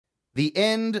The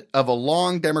end of a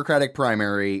long Democratic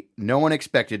primary no one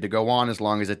expected to go on as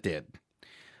long as it did.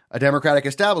 A Democratic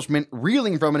establishment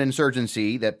reeling from an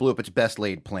insurgency that blew up its best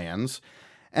laid plans,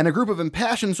 and a group of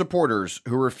impassioned supporters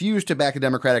who refused to back the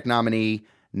Democratic nominee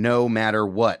no matter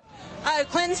what.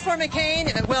 Clinton's for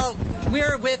McCain. Well,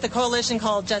 we're with a coalition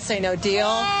called Just Say No Deal.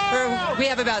 We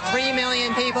have about 3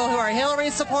 million people who are Hillary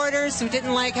supporters who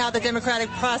didn't like how the democratic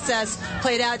process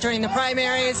played out during the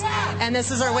primaries, and this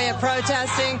is our way of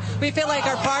protesting. We feel like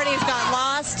our party's got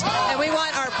lost, and we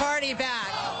want our party back.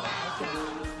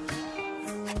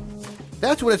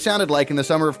 That's what it sounded like in the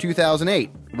summer of 2008,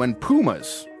 when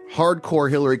Pumas, hardcore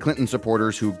Hillary Clinton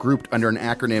supporters who grouped under an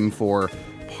acronym for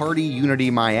Party Unity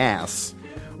My Ass,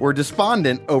 were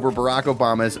despondent over Barack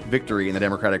Obama's victory in the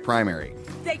Democratic primary.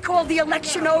 They called the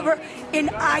election over in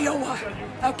Iowa,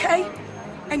 okay?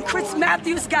 And Chris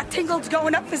Matthews got tingles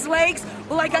going up his legs.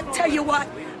 Well, I got to tell you what,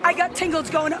 I got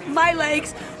tingles going up my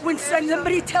legs when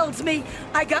somebody tells me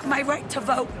I got my right to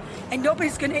vote. And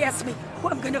nobody's going to ask me who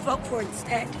I'm going to vote for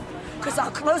instead. Because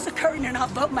I'll close the curtain and I'll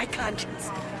vote my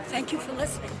conscience. Thank you for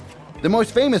listening. The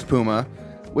most famous Puma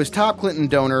was top Clinton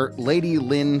donor Lady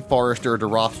Lynn Forrester de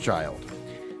Rothschild.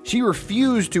 She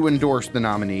refused to endorse the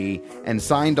nominee and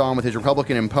signed on with his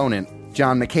Republican opponent,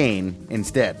 John McCain,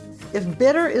 instead. If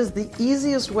bitter is the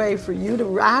easiest way for you to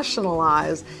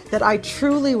rationalize that I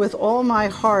truly, with all my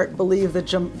heart, believe that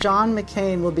John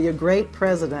McCain will be a great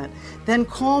president, then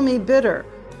call me bitter.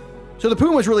 So the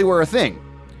Pumas really were a thing.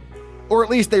 Or at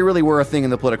least they really were a thing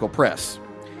in the political press.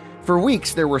 For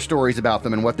weeks, there were stories about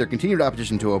them and what their continued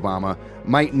opposition to Obama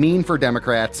might mean for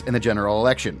Democrats in the general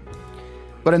election.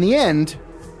 But in the end,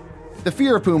 the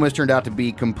fear of Pumas turned out to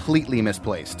be completely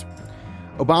misplaced.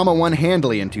 Obama won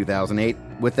handily in 2008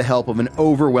 with the help of an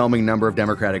overwhelming number of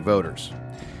Democratic voters.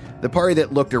 The party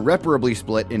that looked irreparably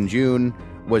split in June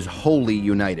was wholly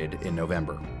united in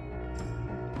November.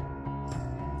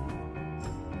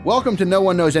 Welcome to No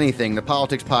One Knows Anything, the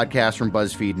politics podcast from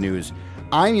BuzzFeed News.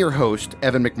 I'm your host,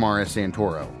 Evan McMorris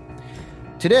Santoro.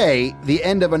 Today, the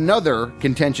end of another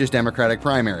contentious Democratic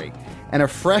primary, and a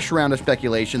fresh round of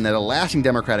speculation that a lasting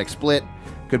Democratic split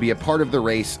could be a part of the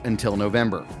race until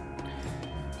November.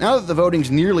 Now that the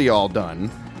voting's nearly all done,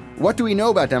 what do we know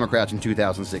about Democrats in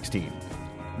 2016?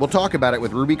 We'll talk about it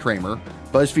with Ruby Kramer,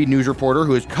 BuzzFeed News reporter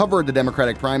who has covered the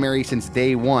Democratic primary since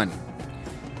day one.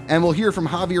 And we'll hear from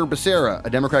Xavier Becerra, a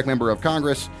Democratic member of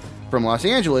Congress from Los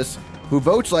Angeles, who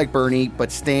votes like Bernie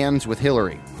but stands with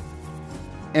Hillary.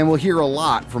 And we'll hear a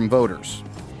lot from voters.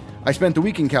 I spent the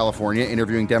week in California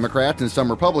interviewing Democrats and some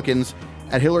Republicans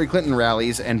at Hillary Clinton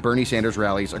rallies and Bernie Sanders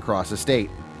rallies across the state.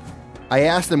 I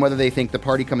asked them whether they think the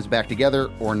party comes back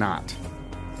together or not.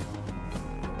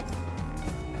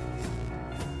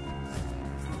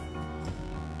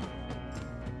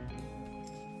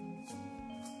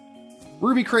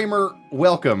 Ruby Kramer,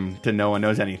 welcome to No One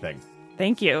Knows Anything.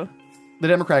 Thank you. The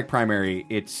Democratic primary,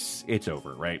 it's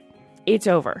over, right? It's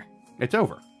over. It's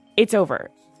over. It's over.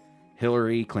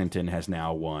 Hillary Clinton has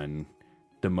now won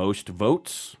the most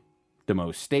votes, the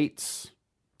most states,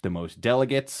 the most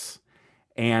delegates,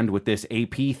 and with this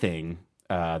AP thing,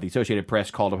 the Associated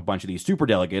Press called up a bunch of these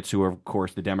superdelegates who are, of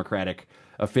course, the Democratic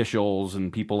officials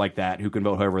and people like that who can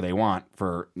vote however they want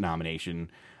for nomination.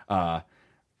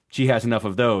 She has enough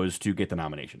of those to get the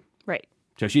nomination. Right.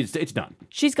 So it's done.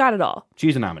 She's got it all.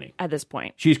 She's a nominee. At this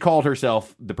point. She's called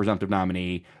herself the presumptive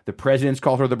nominee. The president's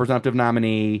called her the presumptive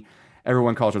nominee.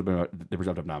 Everyone calls her the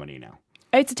presumptive nominee now.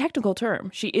 It's a technical term.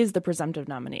 She is the presumptive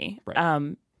nominee.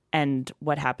 Right. And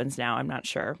what happens now, I'm not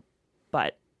sure.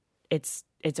 But it's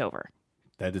over.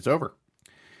 That it's over.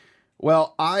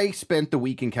 Well, I spent the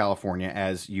week in California,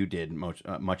 as you did much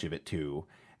of it too.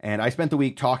 And I spent the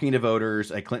week talking to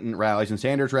voters at Clinton rallies and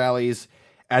Sanders rallies.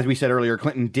 As we said earlier,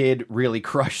 Clinton did really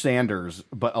crush Sanders,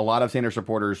 but a lot of Sanders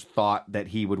supporters thought that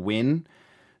he would win.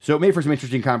 So it made for some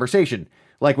interesting conversation.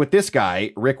 Like with this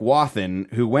guy, Rick Wathen,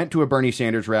 who went to a Bernie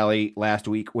Sanders rally last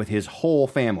week with his whole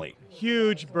family.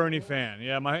 Huge Bernie fan.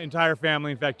 Yeah, my entire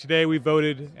family. In fact, today we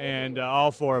voted, and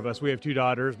all four of us. We have two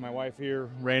daughters, my wife here,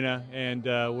 Raina, and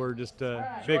we're just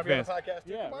big fans.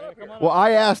 Yeah, well,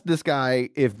 I asked this guy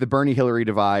if the Bernie-Hillary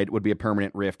divide would be a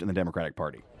permanent rift in the Democratic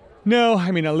Party. No, I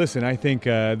mean, listen, I think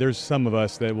there's some of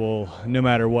us that will, no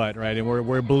matter what, right? And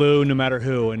we're blue no matter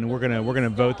who, and we're gonna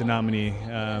vote the nominee.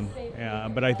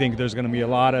 But I think there's going to be a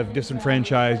lot of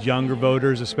disenfranchised younger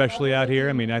voters, especially out here.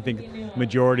 I mean, I think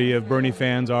majority of Bernie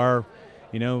fans are,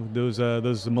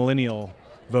 those millennial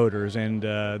voters, and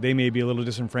they may be a little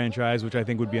disenfranchised, which I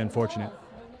think would be unfortunate.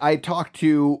 I talked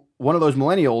to one of those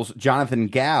millennials, Jonathan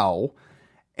Gao,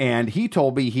 and he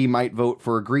told me he might vote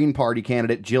for Green Party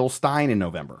candidate Jill Stein in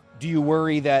November. Do you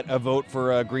worry that a vote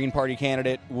for a Green Party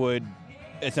candidate would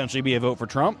essentially be a vote for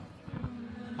Trump?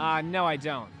 No, I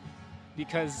don't.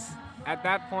 Because at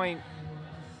that point,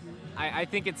 I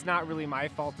think it's not really my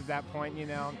fault at that point, you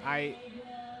know.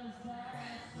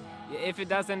 If it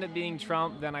does end up being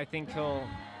Trump, then I think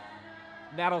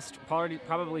that'll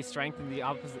probably strengthen the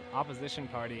opposition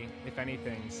party, if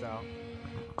anything.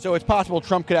 So it's possible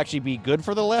Trump could actually be good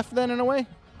for the left then, in a way?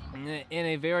 In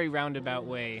a very roundabout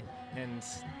way, and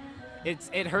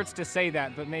it hurts to say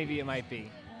that, but maybe it might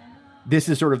be. This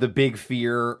is sort of the big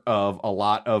fear of a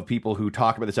lot of people who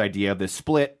talk about this idea of this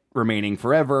split remaining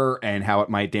forever and how it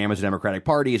might damage the Democratic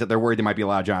Party, is that they're worried there might be a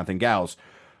lot of Jonathan Gauls.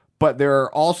 But there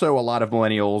are also a lot of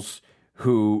millennials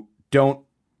who don't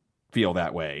feel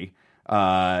that way.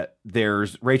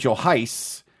 There's Rachel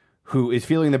Heiss, who is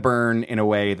feeling the burn in a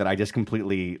way that I just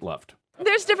completely loved.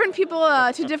 There's different people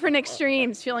to different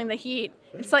extremes feeling the heat.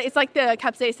 It's like the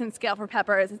capsaicin scale for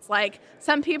peppers. It's like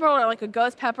some people are like a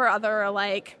ghost pepper, others are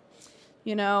like,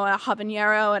 you know, a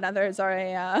habanero, and others are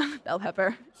a bell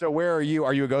pepper. So where are you?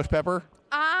 Are you a ghost pepper?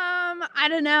 I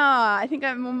don't know. I think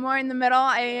I'm more in the middle.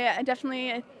 I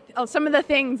definitely, some of the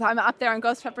things I'm up there on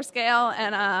ghost pepper scale,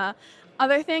 and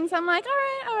other things I'm like,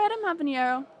 all right, I'm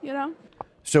habanero, you know.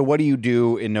 So what do you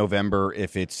do in November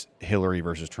if it's Hillary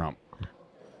versus Trump?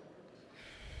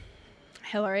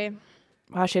 Hillary.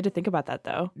 Wow, she had to think about that,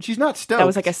 though. She's not stoked. That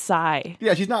was like a sigh.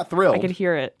 Yeah, she's not thrilled. I could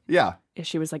hear it. Yeah.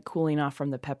 She was like cooling off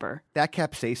from the pepper. That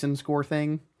capsaicin score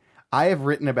thing, I have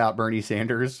written about Bernie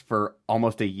Sanders for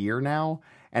almost a year now,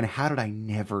 and how did I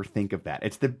never think of that?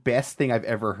 It's the best thing I've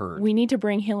ever heard. We need to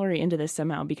bring Hillary into this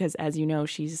somehow because, as you know,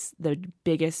 she's the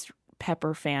biggest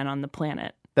pepper fan on the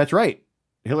planet. That's right.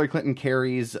 Hillary Clinton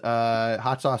carries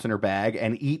hot sauce in her bag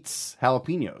and eats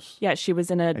jalapenos. Yeah, she was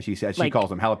in a, as she says, she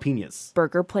calls them jalapenos,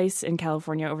 burger place in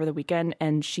California over the weekend,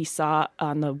 and she saw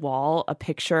on the wall a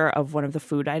picture of one of the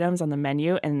food items on the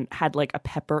menu and had like a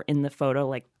pepper in the photo,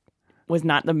 like was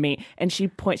not the main. And she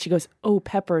goes, "Oh,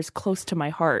 pepper's close to my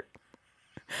heart."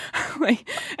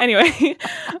 Anyway,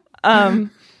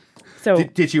 so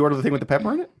did she order the thing with the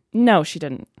pepper in it? No, she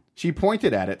didn't. She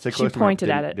pointed at it. So she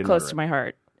pointed at it close to my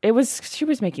heart. She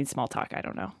was making small talk. I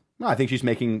don't know. No, I think she's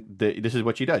making this is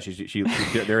what she does. She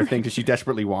there are things that she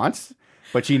desperately wants,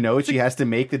 but she knows she has to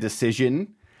make the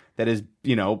decision that is,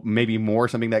 you know, maybe more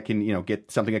something that can, you know, get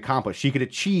something accomplished. She could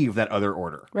achieve that other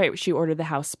order. Right. She ordered the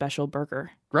house special burger.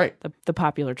 Right. The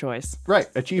popular choice. Right.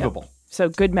 Achievable. Yep. So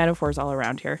good metaphors all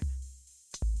around here.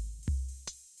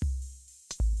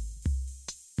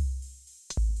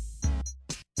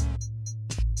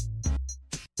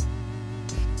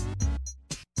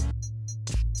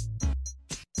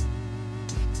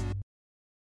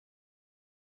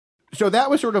 So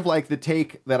that was sort of like the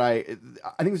take that I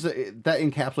think that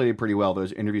encapsulated pretty well.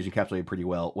 Those interviews encapsulated pretty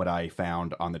well what I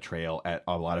found on the trail at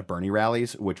a lot of Bernie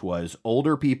rallies, which was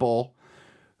older people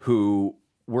who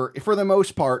were, for the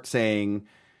most part, saying,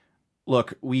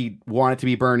 look, we want it to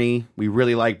be Bernie. We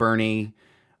really like Bernie.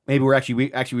 Maybe we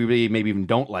really maybe even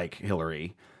don't like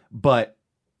Hillary, but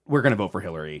we're going to vote for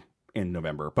Hillary in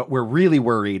November. But we're really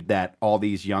worried that all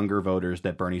these younger voters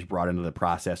that Bernie's brought into the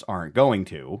process aren't going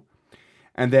to.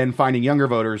 And then finding younger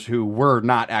voters who were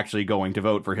not actually going to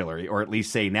vote for Hillary, or at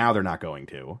least say now they're not going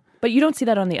to. But you don't see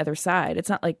that on the other side. It's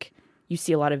not like you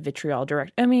see a lot of vitriol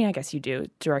I mean, I guess you do,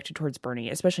 directed towards Bernie,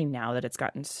 especially now that it's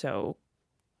gotten so...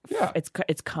 Yeah.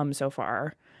 It's come so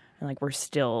far. And like we're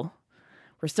still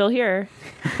here.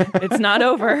 It's not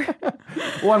over.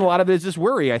 Well, and a lot of it is this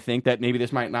worry, I think, that maybe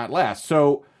this might not last.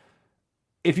 So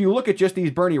if you look at just these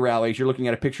Bernie rallies, you're looking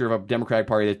at a picture of a Democratic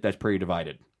Party that's pretty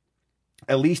divided.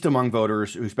 At least among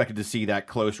voters who expected to see that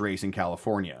close race in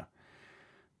California.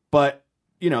 But,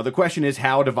 you know, the question is,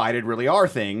 how divided really are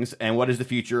things, and what is the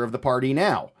future of the party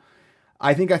now?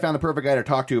 I think I found the perfect guy to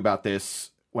talk to about this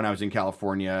when I was in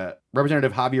California.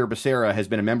 Representative Xavier Becerra has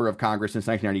been a member of Congress since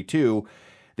 1992,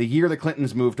 the year the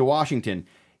Clintons moved to Washington.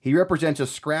 He represents a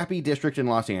scrappy district in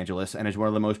Los Angeles and is one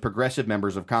of the most progressive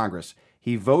members of Congress.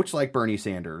 He votes like Bernie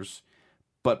Sanders,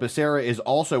 but Becerra is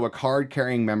also a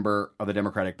card-carrying member of the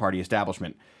Democratic Party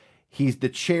establishment. He's the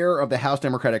chair of the House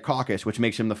Democratic Caucus, which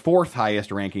makes him the fourth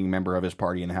highest-ranking member of his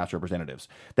party in the House of Representatives.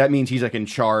 That means he's like in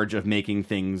charge of making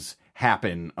things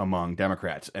happen among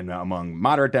Democrats and among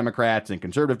moderate Democrats and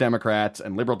conservative Democrats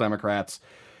and liberal Democrats.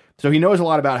 So he knows a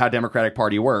lot about how Democratic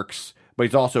Party works, but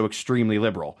he's also extremely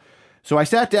liberal. So I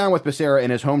sat down with Becerra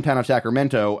in his hometown of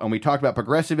Sacramento, and we talked about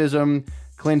progressivism,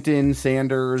 Clinton,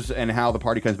 Sanders, and how the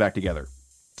party comes back together.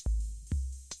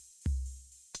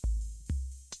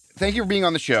 Thank you for being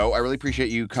on the show. I really appreciate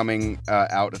you coming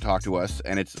out to talk to us,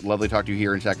 and it's lovely to talk to you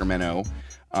here in Sacramento,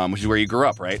 which is where you grew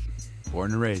up, right?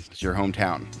 Born and raised. It's your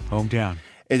hometown. Hometown.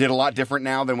 Is it a lot different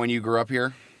now than when you grew up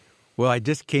here? Well, I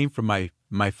just came from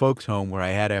my folks' home where I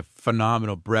had a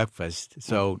phenomenal breakfast.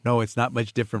 So, no, it's not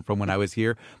much different from when I was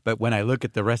here. But when I look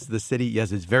at the rest of the city,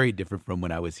 yes, it's very different from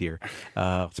when I was here.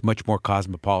 It's much more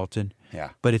cosmopolitan. Yeah.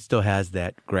 But it still has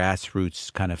that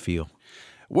grassroots kind of feel.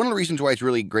 One of the reasons why it's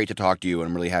really great to talk to you, and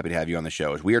I'm really happy to have you on the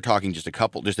show, is we are talking just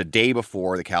a day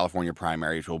before the California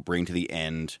primaries will bring to the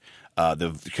end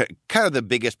the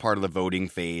biggest part of the voting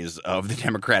phase of the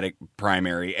Democratic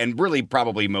primary, and really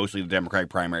probably mostly the Democratic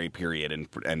primary period,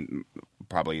 and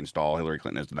probably install Hillary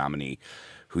Clinton as the nominee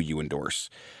who you endorse.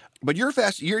 But you're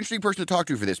an interesting person to talk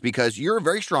to for this because you're a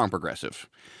very strong progressive.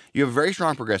 You have a very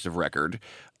strong progressive record,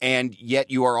 and yet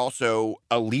you are also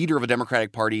a leader of a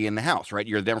Democratic Party in the House, right?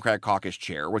 You're the Democratic caucus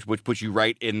chair, which puts you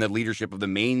right in the leadership of the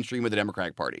mainstream of the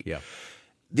Democratic Party. Yeah.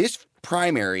 This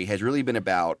primary has really been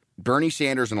about Bernie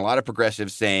Sanders and a lot of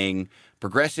progressives saying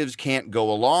progressives can't go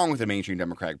along with the mainstream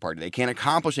Democratic Party. They can't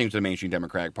accomplish things with the mainstream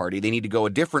Democratic Party. They need to go a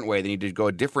different way. They need to go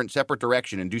a different, separate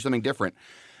direction and do something different.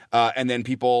 And then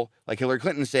people like Hillary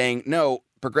Clinton saying, no,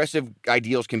 progressive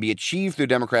ideals can be achieved through the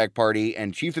Democratic Party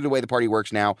and achieved through the way the party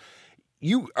works now.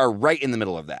 You are right in the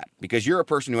middle of that because you're a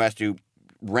person who has to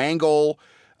wrangle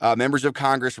members of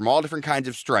Congress from all different kinds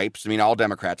of stripes. I mean, all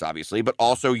Democrats, obviously, but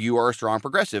also you are a strong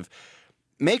progressive.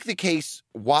 Make the case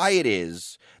why it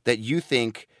is that you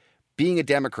think being a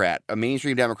Democrat, a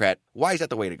mainstream Democrat, why is that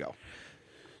the way to go?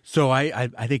 So I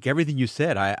think everything you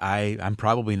said, I'm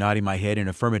probably nodding my head in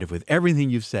affirmative with everything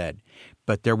you've said.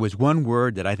 But there was one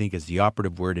word that I think is the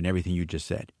operative word in everything you just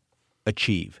said,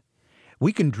 achieve.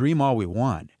 We can dream all we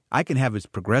want. I can have as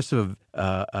progressive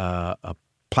a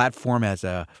platform as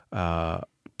a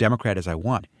Democrat as I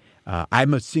want.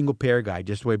 I'm a single-payer guy,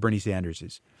 just the way Bernie Sanders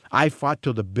is. I fought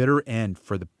till the bitter end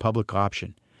for the public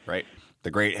option. Right.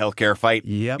 The great healthcare fight.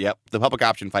 Yep. The public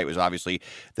option fight was obviously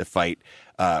the fight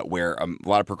where a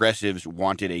lot of progressives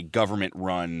wanted a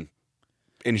government-run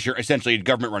essentially a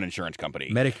government-run insurance company.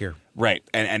 Medicare. Right.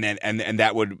 And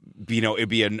that would be, it'd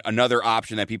be another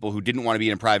option that people who didn't want to be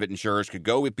in private insurers could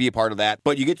go be a part of that.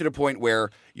 But you get to the point where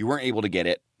you weren't able to get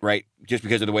it, right, just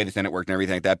because of the way the Senate worked and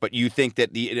everything like that. But you think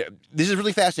that this is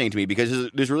really fascinating to me because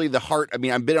this is really the heart. I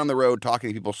mean, I've been on the road talking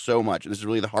to people so much. This is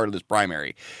really the heart of this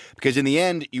primary. Because in the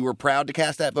end, you were proud to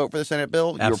cast that vote for the Senate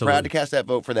bill. You Absolutely. were proud to cast that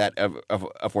vote for that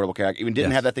Affordable Care Act. Even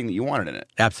didn't have that thing that you wanted in it.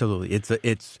 Absolutely.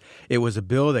 It was a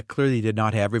bill that clearly did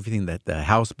not have everything that the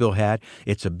House bill had.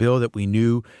 It's a bill that we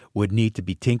knew would need to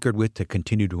be tinkered with to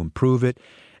continue to improve it.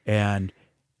 And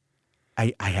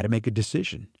I had to make a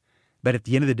decision. But at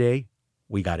the end of the day,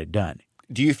 we got it done.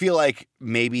 Do you feel like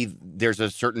maybe there's a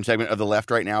certain segment of the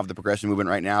left right now, of the progressive movement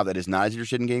right now, that is not as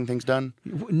interested in getting things done?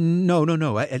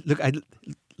 No. I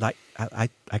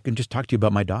can just talk to you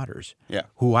about my daughters,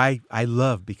 who I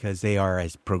love because they are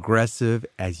as progressive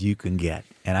as you can get.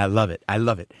 And I love it.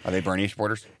 Are they Bernie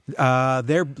supporters?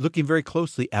 They're looking very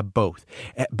closely at both.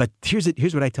 But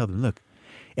here's what I tell them. Look,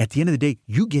 at the end of the day,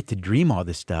 you get to dream all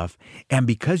this stuff. And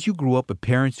because you grew up with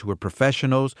parents who were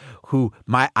professionals, who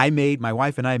my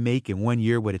wife and I make in 1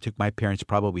 year what it took my parents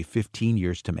probably 15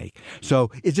 years to make.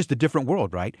 So it's just a different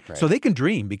world, right? So they can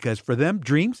dream because for them,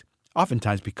 dreams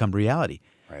oftentimes become reality.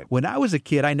 Right. When I was a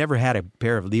kid, I never had a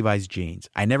pair of Levi's jeans.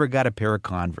 I never got a pair of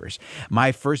Converse.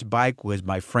 My first bike was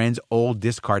my friend's old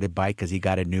discarded bike because he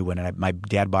got a new one, and my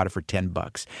dad bought it for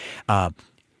 $10.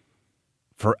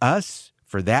 For us,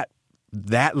 for that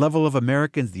level of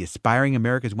Americans, the aspiring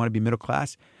Americans who want to be middle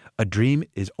class, a dream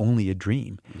is only a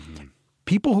dream. Mm-hmm.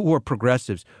 People who are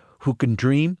progressives who can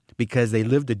dream because they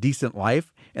lived a decent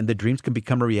life and the dreams can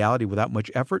become a reality without much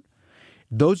effort,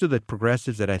 those are the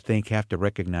progressives that I think have to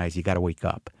recognize you got to wake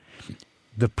up.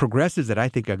 The progressives that I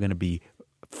think are going to be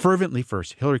fervently for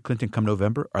Hillary Clinton come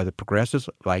November are the progressives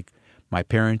like my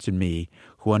parents and me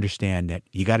who understand that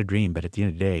you got to dream, but at the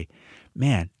end of the day,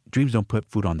 man, dreams don't put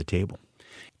food on the table.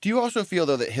 Do you also feel,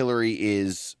 though, that Hillary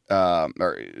is,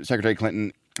 or Secretary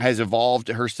Clinton has evolved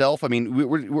herself? I mean,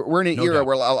 we're in an era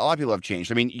where a lot of people have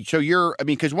changed. I mean, so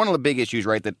because one of the big issues,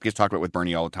 right, that gets talked about with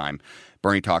Bernie all the time,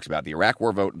 Bernie talks about the Iraq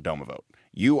War vote and DOMA vote.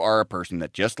 You are a person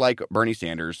that, just like Bernie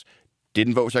Sanders,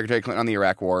 didn't vote with Secretary Clinton on the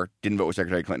Iraq War, didn't vote with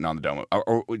Secretary Clinton on the DOMA,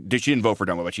 or she didn't vote for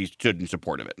DOMA, but she stood in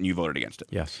support of it, and you voted against it.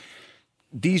 Yes.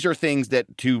 These are things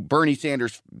that, to Bernie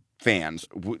Sanders fans,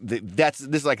 this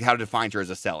is like how to define her as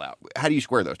a sellout. How do you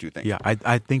square those two things? Yeah,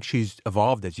 I think she's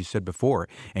evolved, as you said before,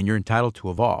 and you're entitled to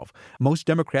evolve. Most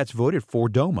Democrats voted for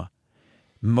DOMA.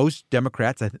 Most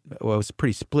Democrats, it was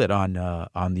pretty split on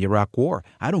the Iraq War.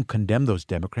 I don't condemn those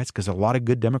Democrats because a lot of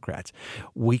good Democrats.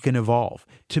 We can evolve.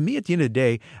 To me, at the end of the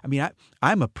day, I mean,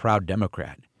 I'm a proud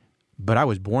Democrat, but I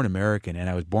was born American and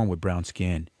I was born with brown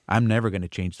skin. I'm never going to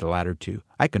change the latter two.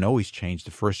 I can always change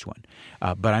the first one.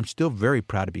 But I'm still very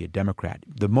proud to be a Democrat.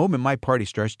 The moment my party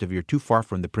starts to veer too far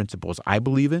from the principles I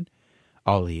believe in,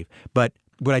 I'll leave. But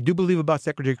what I do believe about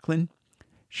Secretary Clinton,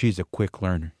 she's a quick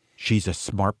learner. She's a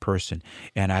smart person.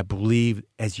 And I believe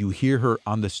as you hear her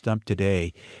on the stump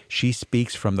today, she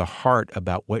speaks from the heart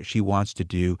about what she wants to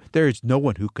do. There is no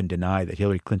one who can deny that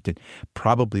Hillary Clinton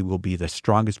probably will be the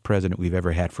strongest president we've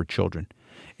ever had for children.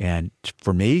 And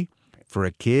for me, for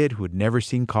a kid who had never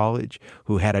seen college,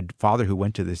 who had a father who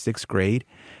went to the 6th grade,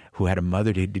 who had a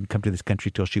mother who didn't come to this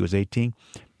country till she was 18,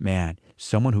 man,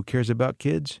 someone who cares about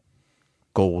kids,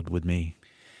 gold with me.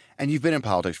 And you've been in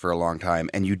politics for a long time,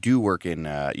 and you do work in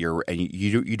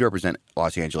you do represent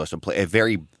Los Angeles, a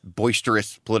very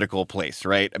boisterous political place,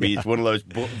 right? I mean, It's one of those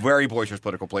very boisterous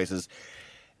political places.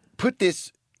 Put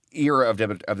this era of the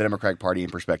Democratic Party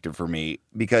in perspective for me,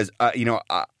 because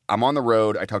I'm on the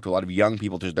road. I talk to a lot of young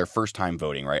people. This is their first time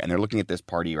voting, right? And they're looking at this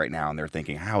party right now, and they're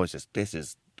thinking, "How is this? This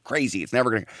is crazy. It's never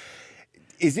going to."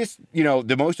 Is this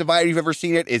the most divided you've ever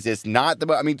seen it? Is this not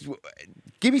the? I mean.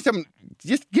 Give me some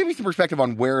perspective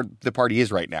on where the party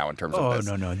is right now in terms of this.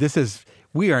 Oh, no.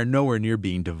 We are nowhere near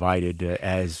being divided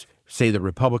as, say, the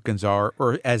Republicans are,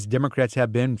 or as Democrats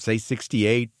have been, say,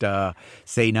 68,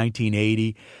 say,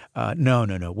 1980.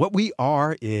 No. What we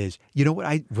are is,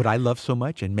 what I love so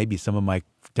much, and maybe some of my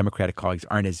Democratic colleagues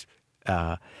aren't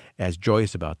as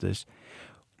joyous about this.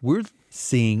 We're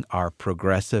seeing our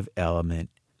progressive element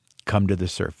come to the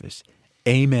surface.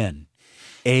 Amen.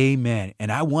 Amen.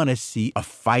 And I want to see a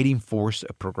fighting force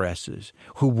of progressives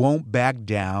who won't back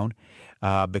down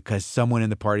because someone in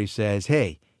the party says,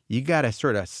 hey, you got to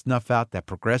sort of snuff out that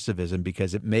progressivism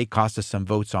because it may cost us some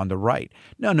votes on the right.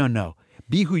 No.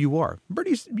 Be who you are.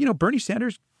 Bernie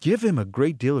Sanders, give him a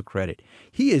great deal of credit.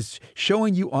 He is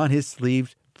showing you on his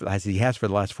sleeves, as he has for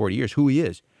the last 40 years, who he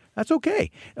is. That's okay.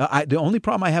 The only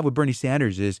problem I have with Bernie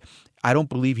Sanders is I don't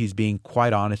believe he's being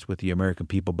quite honest with the American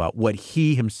people about what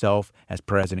he himself as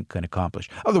president can accomplish.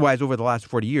 Otherwise, over the last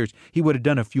 40 years, he would have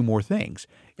done a few more things.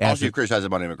 Also, you criticize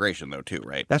him on immigration, though, too,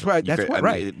 right? That's right.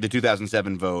 Right. The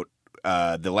 2007 vote,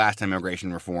 the last time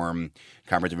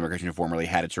Comprehensive Immigration Reform really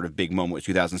had its sort of big moment was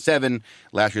 2007.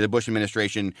 Last year, the Bush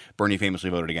administration, Bernie famously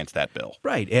voted against that bill.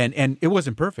 Right, and it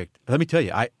wasn't perfect. Let me tell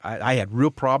you, I had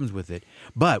real problems with it,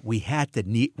 but we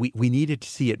needed to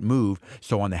see it move.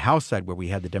 So on the House side, where we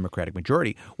had the Democratic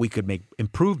majority, we could make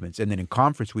improvements, and then in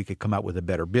conference, we could come out with a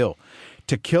better bill.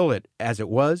 To kill it as it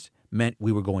was meant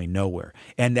we were going nowhere.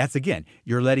 And that's, again,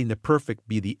 you're letting the perfect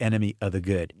be the enemy of the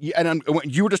good. Yeah, and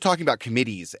you were just talking about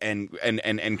committees and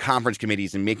conference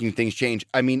committees and making things change.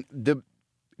 I mean, do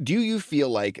you feel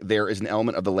like there is an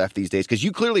element of the left these days? Because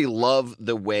you clearly love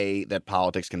the way that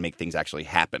politics can make things actually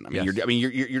happen. I mean,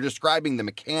 yes. You're describing the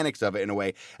mechanics of it in a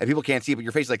way, and people can't see it, but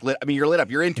your face is like you're lit up.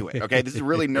 You're into it. Okay, this is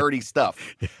really nerdy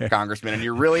stuff, Congressman, and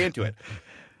you're really into it.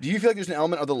 Do you feel like there's an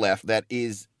element of the left that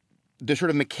is the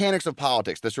sort of mechanics of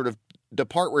politics, the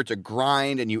part where it's a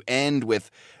grind and you end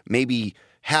with maybe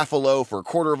half a loaf or a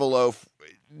quarter of a loaf?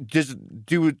 Do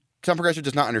some progressives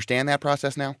just not understand that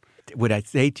process now? What I'd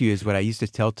say to you is what I used to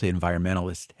tell to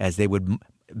environmentalists as they would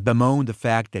bemoan the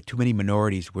fact that too many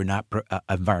minorities were not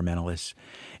environmentalists.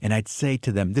 And I'd say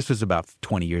to them, this was about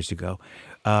 20 years ago,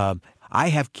 I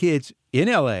have kids in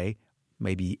L.A.,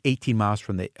 maybe 18 miles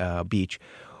from the beach.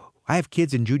 I have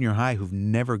kids in junior high who've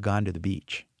never gone to the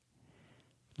beach.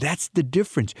 That's the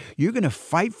difference. You're going to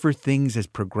fight for things as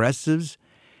progressives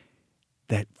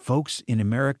that folks in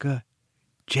America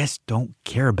just don't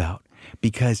care about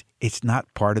because it's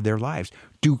not part of their lives.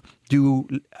 Do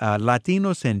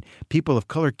Latinos and people of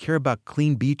color care about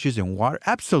clean beaches and water?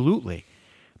 Absolutely.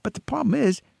 But the problem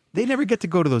is they never get to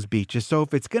go to those beaches. So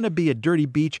if it's going to be a dirty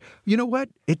beach, you know what?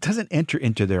 It doesn't enter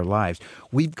into their lives.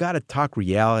 We've got to talk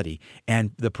reality.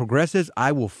 And the progressives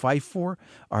I will fight for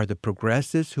are the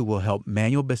progressives who will help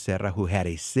Manuel Becerra, who had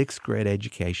a 6th grade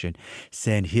education,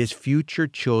 send his future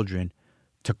children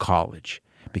to college.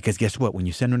 Because guess what? When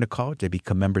you send them to college, they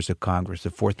become members of Congress,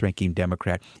 the 4th-ranking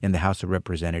Democrat in the House of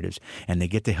Representatives, and they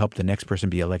get to help the next person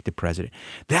be elected president.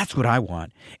 That's what I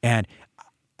want. And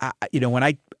when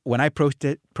I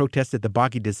protested the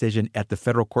Bakke decision at the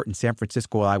federal court in San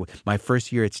Francisco, my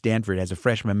first year at Stanford as a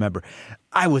freshman member,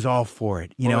 I was all for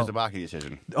it. What was the Bakke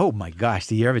decision? Oh my gosh,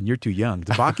 see, Evan, you're too young.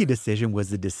 The Bakke decision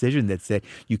was the decision that said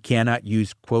you cannot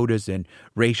use quotas and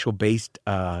racial-based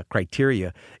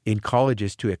criteria in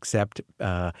colleges to accept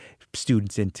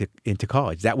students into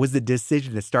college. That was the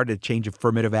decision that started to change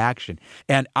affirmative action,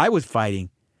 and I was fighting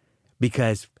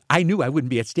because I knew I wouldn't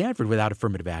be at Stanford without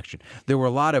affirmative action. There were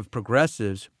a lot of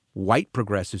progressives white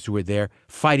progressives who were there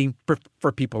fighting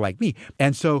for people like me.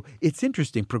 And so it's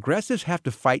interesting. Progressives have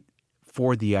to fight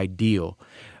for the ideal.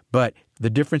 But the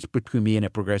difference between me and a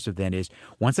progressive then is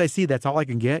once I see that's all I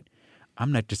can get,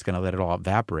 I'm not just going to let it all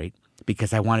evaporate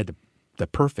because I wanted the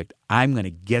perfect. I'm going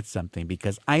to get something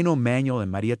because I know Manuel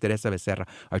and Maria Teresa Becerra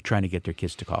are trying to get their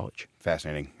kids to college.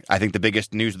 Fascinating. I think the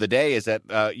biggest news of the day is that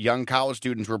young college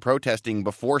students were protesting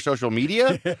before social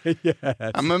media. Yes.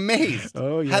 I'm amazed.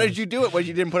 Oh, yes. How did you do it? What,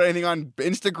 you didn't put anything on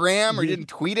Instagram or you didn't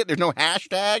tweet it? There's no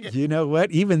hashtag? You know what?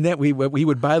 Even then, we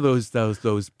would buy those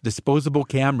disposable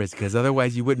cameras because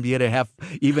otherwise you wouldn't be able to have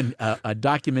even a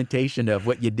documentation of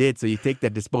what you did. So you take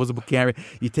that disposable camera,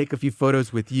 you take a few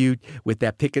photos with you with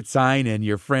that picket sign and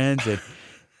your friends, and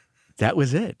that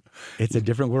was it. It's a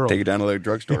different world. Take it down to the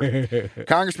drugstore.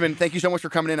 Congressman, thank you so much for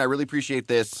coming in. I really appreciate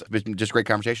this. It's been just a great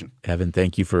conversation. Evan,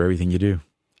 thank you for everything you do.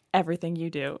 Everything you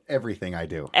do. Everything I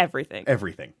do. Everything.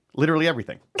 Everything. Literally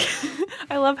everything.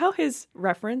 I love how his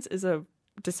reference is a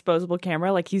disposable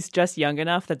camera. Like he's just young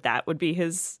enough that would be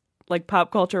his like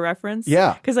pop culture reference.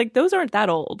 Yeah. Because like those aren't that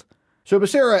old. So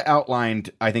Becerra outlined,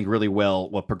 I think, really well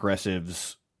what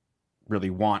progressives really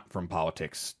want from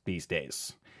politics these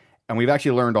days. And we've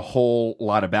actually learned a whole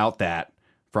lot about that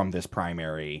from this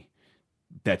primary.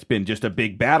 That's been just a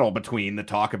big battle between the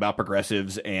talk about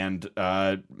progressives and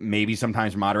maybe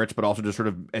sometimes moderates, but also just sort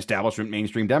of establishment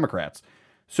mainstream Democrats.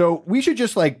 So we should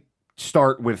just like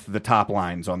start with the top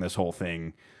lines on this whole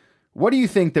thing. What do you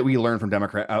think that we learned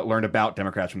learned about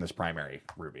Democrats from this primary,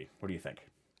 Ruby? What do you think?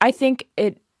 I think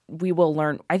we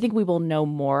will know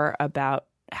more about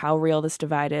how real this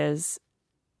divide is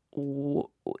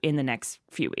in the next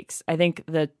few weeks. I think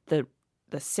the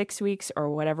 6 weeks or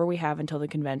whatever we have until the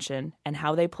convention and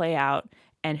how they play out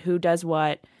and who does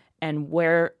what and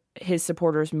where his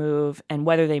supporters move and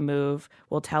whether they move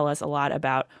will tell us a lot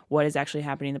about what is actually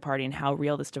happening in the party and how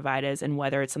real this divide is and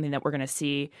whether it's something that we're going to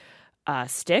see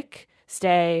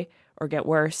stay, or get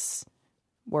worse.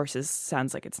 Worse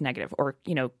sounds like it's negative, or,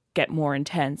 get more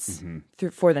intense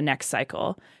for the next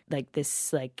cycle. Like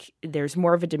this, there's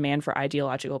more of a demand for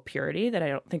ideological purity that I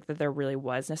don't think that there really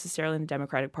was necessarily in the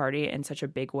Democratic Party in such a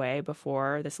big way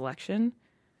before this election.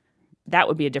 That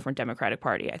would be a different Democratic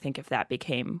Party, I think, if that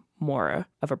became more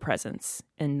of a presence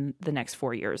in the next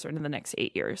 4 years or in the next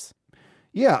 8 years.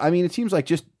 Yeah, I mean, it seems like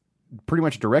just pretty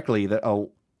much directly that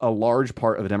a large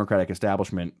part of the Democratic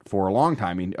establishment for a long time,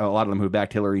 I mean, a lot of them who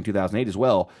backed Hillary in 2008 as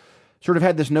well, sort of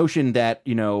had this notion that,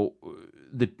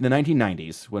 the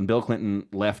 1990s, when Bill Clinton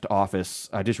left office,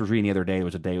 I just was reading the other day, it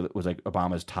was a day that was like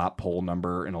Obama's top poll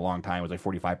number in a long time. It was like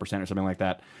 45% or something like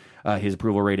that, his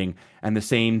approval rating. And the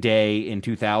same day in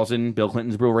 2000, Bill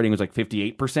Clinton's approval rating was like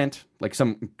 58%, like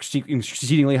some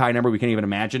exceedingly high number we can't even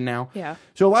imagine now. Yeah.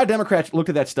 So a lot of Democrats looked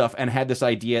at that stuff and had this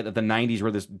idea that the 90s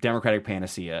were this Democratic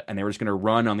panacea, and they were just going to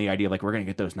run on the idea like, we're going to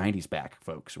get those 90s back,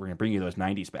 folks. We're going to bring you those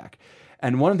 90s back.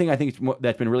 And one thing I think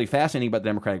that's been really fascinating about the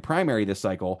Democratic primary this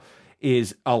cycle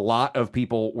is a lot of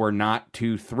people were not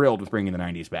too thrilled with bringing the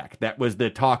 90s back. That was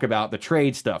the talk about the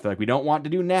trade stuff. Like, we don't want to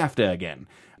do NAFTA again.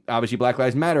 Obviously, Black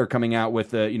Lives Matter coming out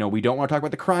with we don't want to talk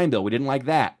about the crime bill. We didn't like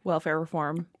that. Welfare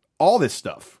reform. All this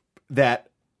stuff that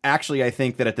actually I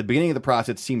think that at the beginning of the process,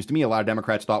 it seems to me a lot of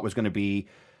Democrats thought was going to be,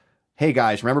 hey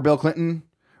guys, remember Bill Clinton?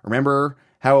 Remember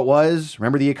how it was?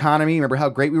 Remember the economy? Remember how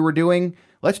great we were doing?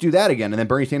 Let's do that again. And then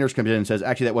Bernie Sanders comes in and says,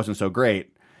 actually, that wasn't so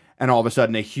great. And all of a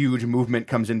sudden, a huge movement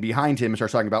comes in behind him and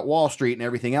starts talking about Wall Street and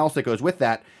everything else that goes with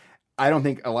that. I don't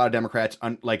think a lot of Democrats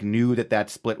knew that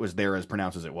split was there as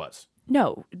pronounced as it was.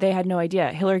 No, they had no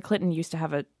idea. Hillary Clinton used to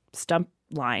have a stump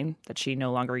line that she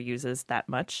no longer uses that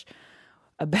much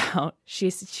about. She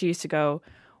used to go,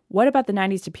 "What about the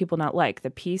 90s do people not like?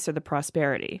 The peace or the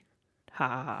prosperity?" Ha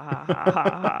ha ha ha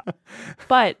ha ha.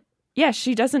 But yeah,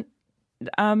 she doesn't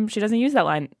use that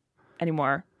line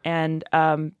anymore. And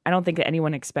I don't think that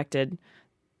anyone expected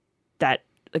that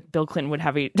Bill Clinton would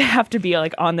have to be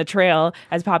on the trail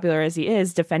as popular as he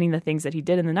is, defending the things that he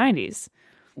did in the 90s.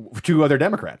 Two other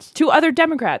Democrats.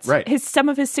 Right. Some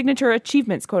of his signature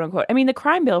achievements, quote unquote. I mean, the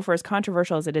crime bill, for as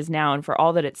controversial as it is now and for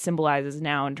all that it symbolizes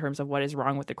now in terms of what is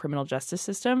wrong with the criminal justice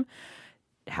system,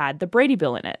 had the Brady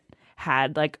Bill in it,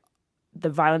 had the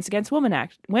Violence Against Women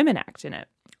Act in it.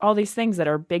 All these things that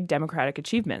are big Democratic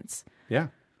achievements. Yeah.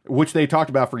 Which they talked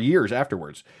about for years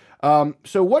afterwards.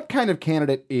 So what kind of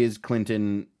candidate is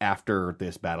Clinton after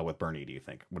this battle with Bernie, do you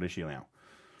think? What is she now?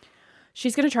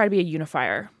 She's going to try to be a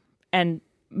unifier. And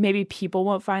maybe people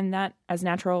won't find that as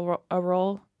natural a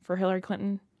role for Hillary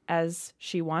Clinton as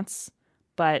she wants.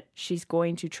 But she's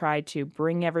going to try to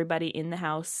bring everybody in the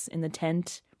house, in the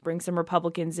tent, bring some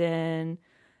Republicans in,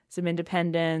 some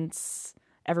independents,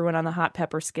 everyone on the hot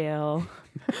pepper scale.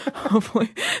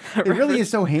 Hopefully, it really is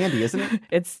so handy, isn't it?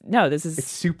 It's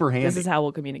super handy. This is how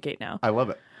we'll communicate now. I love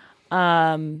it.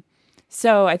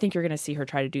 So I think you're going to see her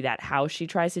try to do that. How she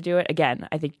tries to do it, again,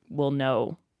 I think we'll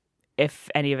know if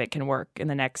any of it can work in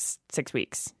the next 6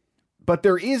 weeks. But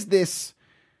there is this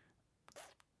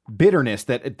bitterness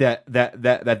that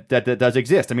does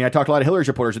exist. I mean, I talked to a lot of Hillary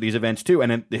supporters at these events too,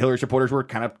 and then the Hillary supporters were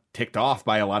kind of ticked off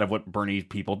by a lot of what Bernie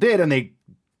people did, and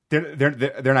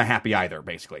they're not happy either,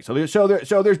 basically. So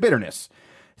there's bitterness,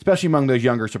 especially among those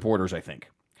younger supporters, I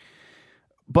think.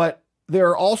 But there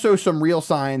are also some real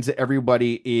signs that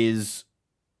everybody is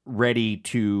ready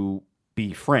to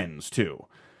be friends too.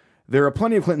 There are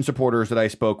plenty of Clinton supporters that I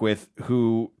spoke with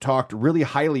who talked really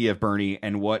highly of Bernie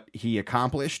and what he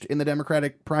accomplished in the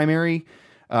Democratic primary.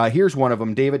 Here's one of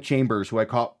them, David Chambers, who I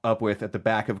caught up with at the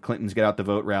back of Clinton's Get Out the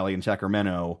Vote rally in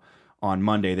Sacramento on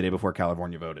Monday, the day before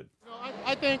California voted.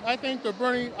 I think the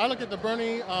Bernie. I look at the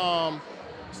Bernie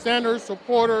Sanders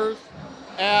supporters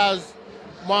as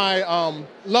my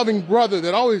loving brother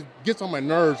that always gets on my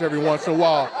nerves every once in a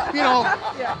while. You know,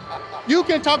 you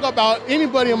can talk about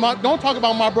anybody. Don't talk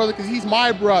about my brother because he's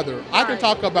my brother. I can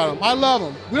talk about him. I love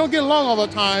him. We don't get along all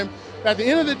the time. But at the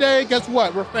end of the day, guess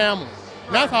what? We're family.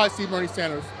 And that's how I see Bernie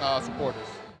Sanders supporters.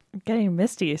 I'm getting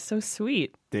misty. It's so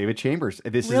sweet. David Chambers.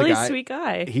 This really is a guy, sweet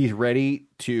guy. He's ready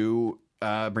to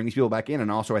bring these people back in,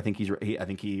 and also I think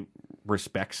he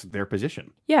respects their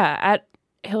position. Yeah, at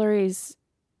Hillary's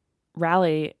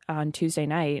rally on Tuesday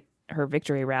night, her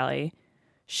victory rally,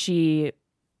 she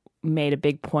made a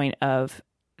big point of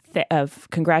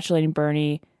congratulating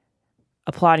Bernie,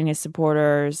 applauding his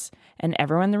supporters, and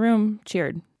everyone in the room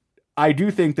cheered. I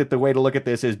do think that the way to look at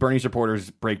this is Bernie supporters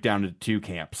break down into two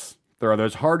camps. There are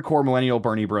those hardcore millennial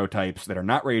Bernie bro types that are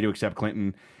not ready to accept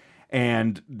Clinton,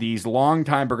 and these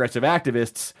longtime progressive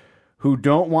activists who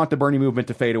don't want the Bernie movement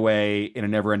to fade away in a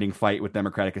never-ending fight with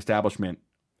Democratic establishment.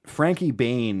 Frankie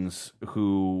Baines,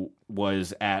 who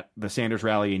was at the Sanders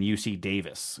rally in UC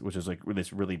Davis, which is it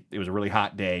was a really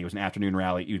hot day. It was an afternoon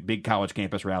rally, it was a big college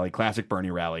campus rally, classic Bernie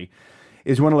rally,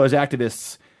 is one of those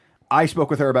activists. I spoke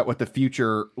with her about what the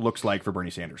future looks like for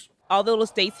Bernie Sanders. All the little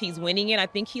states he's winning in, I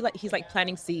think he's like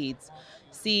planting seeds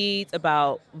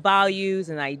about values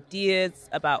and ideas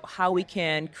about how we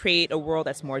can create a world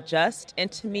that's more just.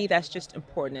 And to me, that's just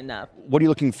important enough. What are you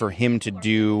looking for him to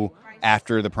do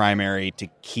after the primary to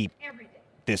keep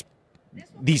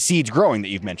these seeds growing that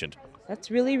you've mentioned? That's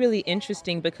really, really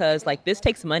interesting because this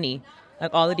takes money.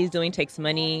 All that he's doing takes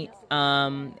money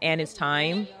and his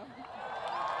time.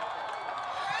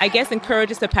 I guess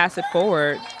encourage us to pass it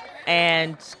forward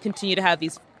and continue to have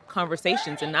these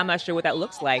conversations. And I'm not sure what that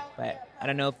looks like, but I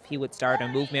don't know if he would start a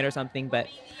movement or something, but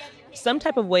some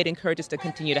type of way to encourage us to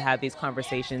continue to have these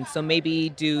conversations. So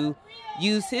maybe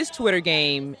use his Twitter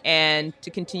game and to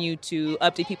continue to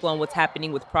update people on what's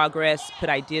happening with progress, put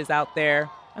ideas out there.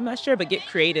 I'm not sure, but get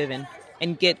creative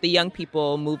and get the young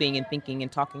people moving and thinking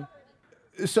and talking.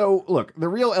 So, look, the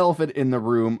real elephant in the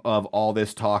room of all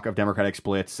this talk of Democratic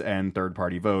splits and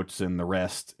third-party votes and the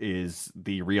rest is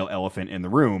the real elephant in the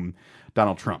room,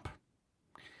 Donald Trump.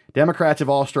 Democrats of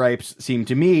all stripes seem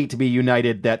to me to be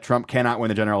united that Trump cannot win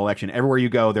the general election. Everywhere you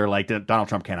go, they're like, Donald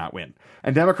Trump cannot win.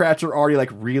 And Democrats are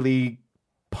already really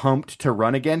pumped to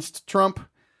run against Trump.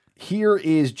 Here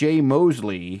is Jay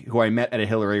Mosley, who I met at a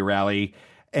Hillary rally,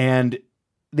 and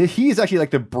he is actually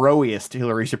the broiest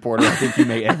Hillary supporter I think you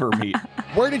may ever meet.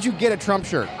 Where did you get a Trump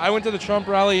shirt? I went to the Trump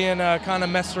rally and kind of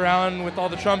messed around with all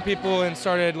the Trump people and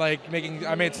started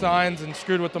I made signs and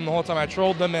screwed with them the whole time. I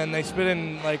trolled them and they spit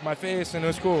in my face and it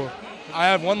was cool. I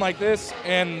have one like this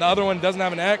and the other one doesn't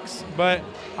have an X, but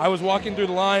I was walking through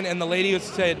the line and the lady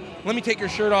said, "Let me take your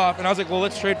shirt off." And I was like, "Well,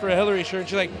 let's trade for a Hillary shirt." And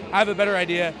she's like, "I have a better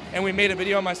idea." And we made a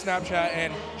video on my Snapchat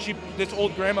and this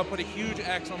old grandma put a huge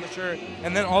X on the shirt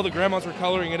and then all the grandmas were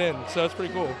coloring it in. So it's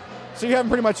pretty cool. So you're having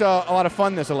pretty much a lot of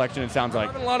fun this election, it sounds like.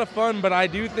 I'm having a lot of fun, but I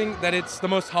do think that it's the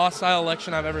most hostile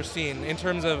election I've ever seen in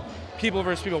terms of people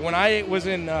versus people. When I was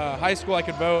in high school, I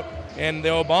could vote, and the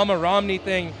Obama-Romney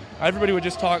thing, everybody would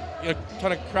just talk a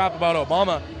ton of crap about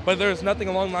Obama, but there's nothing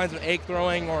along the lines of egg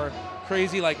throwing or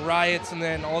crazy riots and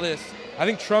then all this. I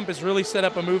think Trump has really set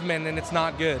up a movement, and it's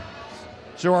not good.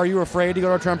 So are you afraid to go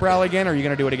to a Trump rally again, or are you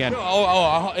going to do it again?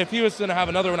 If he was going to have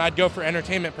another one, I'd go for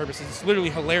entertainment purposes. It's literally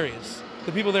hilarious.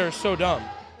 The people there are so dumb.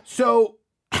 So,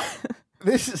 why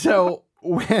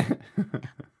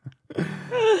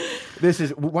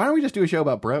don't we just do a show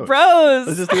about bros? Bros!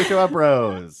 Let's just do a show about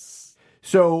bros.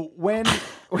 So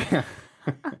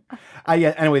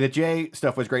Yeah. Anyway, the Jay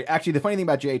stuff was great. Actually, the funny thing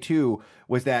about Jay too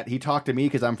was that he talked to me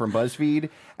because I'm from BuzzFeed,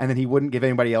 and then he wouldn't give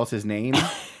anybody else his name.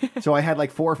 So I had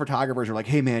like 4 photographers who were like,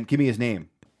 "Hey, man, give me his name."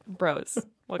 Bros,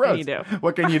 what can you do?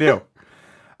 What can you do?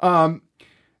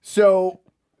 So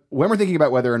when we're thinking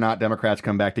about whether or not Democrats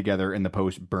come back together in the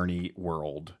post-Bernie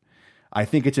world, I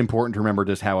think it's important to remember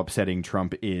just how upsetting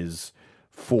Trump is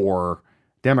for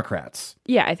Democrats.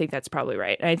 Yeah, I think that's probably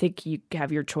right. I think you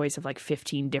have your choice of like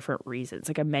 15 different reasons,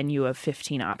 like a menu of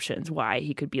 15 options why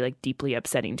he could be like deeply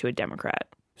upsetting to a Democrat.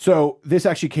 So this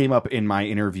actually came up in my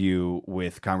interview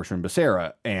with Congressman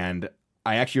Becerra, and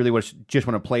I actually really just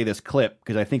want to play this clip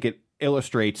because I think it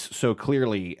illustrates so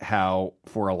clearly how,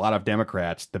 for a lot of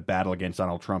Democrats, the battle against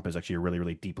Donald Trump is actually a really,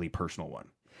 really deeply personal one.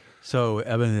 So,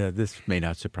 Evan, this may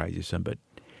not surprise you some, but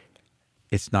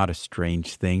it's not a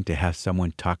strange thing to have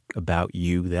someone talk about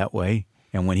you that way.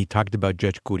 And when he talked about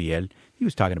Judge Curiel, he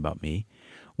was talking about me.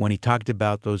 When he talked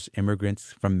about those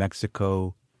immigrants from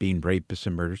Mexico being rapists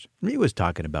and murderers, he was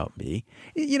talking about me.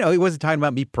 You know, he wasn't talking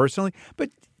about me personally, but,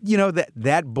 you know,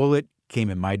 that bullet came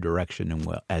in my direction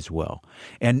as well.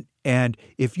 And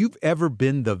if you've ever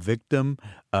been the victim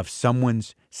of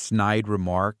someone's snide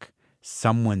remark,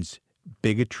 someone's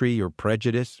bigotry or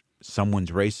prejudice,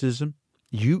 someone's racism,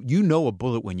 you know a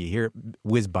bullet when you hear it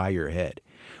whiz by your head.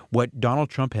 What Donald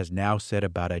Trump has now said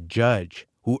about a judge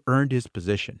who earned his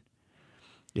position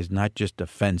is not just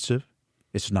offensive,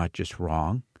 it's not just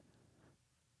wrong,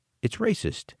 it's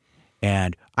racist.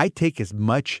 And I take as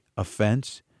much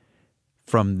offense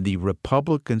from the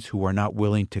Republicans who are not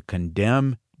willing to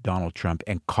condemn Donald Trump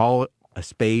and call a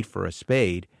spade for a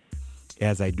spade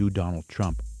as I do Donald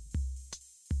Trump.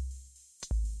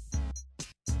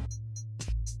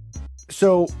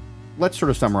 So let's sort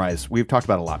of summarize. We've talked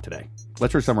about a lot today.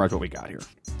 Let's sort of summarize what we got here.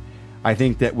 I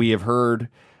think that we have heard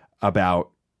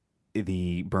about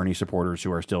the Bernie supporters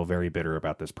who are still very bitter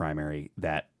about this primary.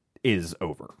 That is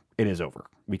over. It is over.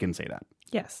 We can say that.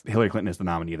 Yes. Hillary Clinton is the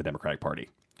nominee of the Democratic Party.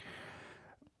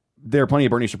 There are plenty of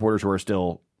Bernie supporters who are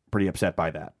still pretty upset by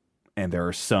that. And there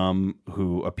are some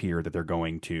who appear that they're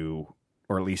going to,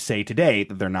 or at least say today,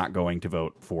 that they're not going to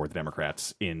vote for the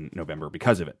Democrats in November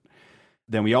because of it.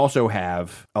 Then we also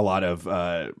have a lot of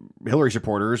Hillary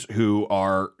supporters who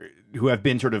have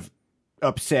been sort of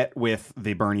upset with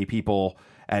the Bernie people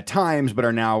at times, but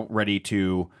are now ready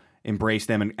to embrace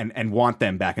them and want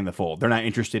them back in the fold. They're not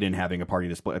interested in having a party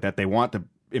to split, that they want to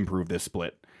improve this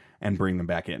split and bring them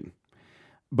back in.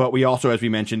 But we also, as we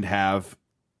mentioned, have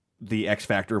the X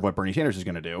factor of what Bernie Sanders is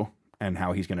going to do and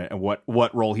how he's going to,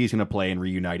 what role he's going to play in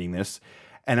reuniting this.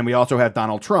 And then we also have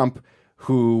Donald Trump,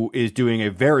 who is doing a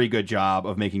very good job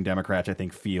of making Democrats, I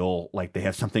think, feel like they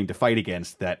have something to fight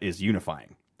against that is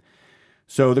unifying.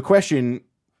 So the question,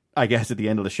 I guess, at the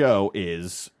end of the show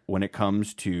is, when it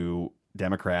comes to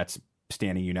Democrats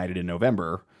standing united in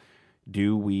November,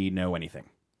 do we know anything?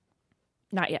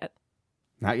 Not yet.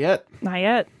 Not yet. Not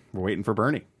yet. We're waiting for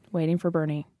Bernie. Waiting for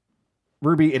Bernie.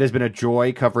 Ruby, it has been a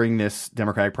joy covering this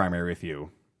Democratic primary with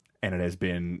you, and it has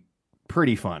been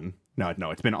pretty fun.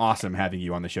 No, it's been awesome having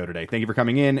you on the show today. Thank you for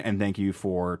coming in, and thank you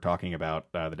for talking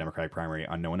about the Democratic primary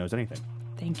on No One Knows Anything.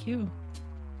 Thank you.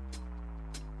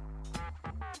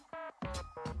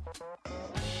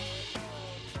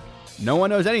 No One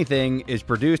Knows Anything is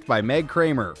produced by Meg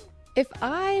Kramer. If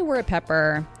I were a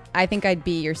pepper, I think I'd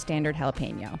be your standard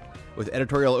jalapeno. With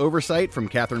editorial oversight from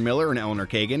Catherine Miller and Eleanor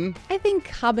Kagan. I think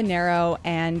habanero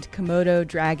and Komodo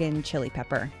dragon chili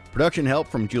pepper. Production help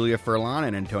from Julia Furlan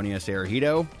and Antonia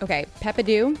Cerejito. Okay,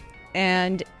 Peppadew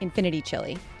and Infinity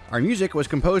Chili. Our music was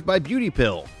composed by Beauty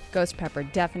Pill. Ghost pepper,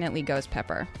 definitely ghost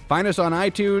pepper. Find us on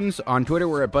iTunes, on Twitter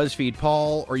we're at BuzzFeed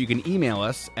Paul, or you can email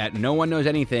us at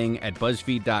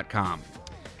nooneknowsanything@buzzfeed.com.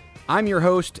 I'm your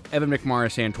host, Evan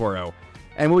McMorris Santoro,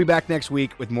 and we'll be back next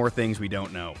week with more things we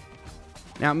don't know.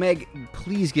 Now, Meg,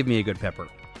 please give me a good pepper.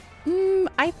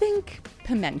 I think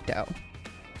pimento.